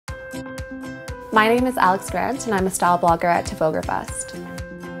My name is Alexandra and I'm a style blogger at Vogue or Bust.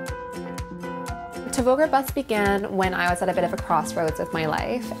 Vogue or Bust began when I was at a bit of a crossroads with my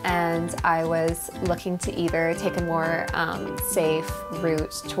life and I was looking to either take a more safe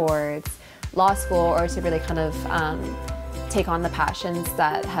route towards law school or to really kind of take on the passions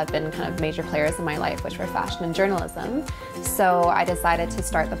that have been kind of major players in my life, which were fashion and journalism. So I decided to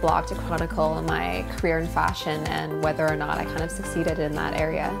start the blog to chronicle my career in fashion and whether or not I kind of succeeded in that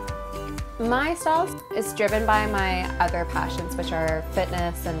area. My style is driven by my other passions, which are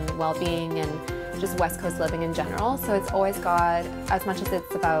fitness and well-being and just West Coast living in general. So it's always got, as much as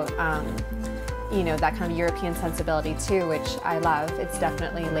it's about you know, that kind of European sensibility too, which I love, it's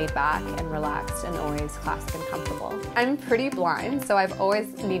definitely laid back and relaxed and always classic and comfortable. I'm pretty blind, so I've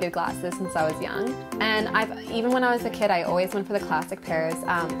always needed glasses since I was young. And even when I was a kid, I always went for the classic pairs.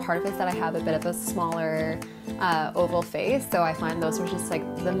 Part of it is that I have a bit of a smaller oval face, so I find those are just like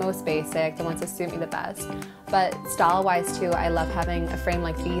the most basic, the ones that suit me the best. But style-wise too, I love having a frame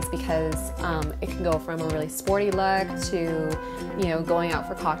like these because it can go from a really sporty look to, you know, going out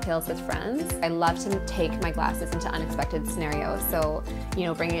for cocktails with friends. I love to take my glasses into unexpected scenarios, so, you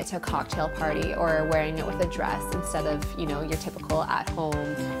know, bringing it to a cocktail party or wearing it with a dress instead of, you know, your typical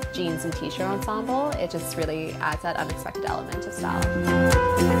at-home jeans and t-shirt ensemble. It just really adds that unexpected element of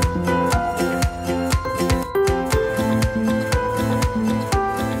style.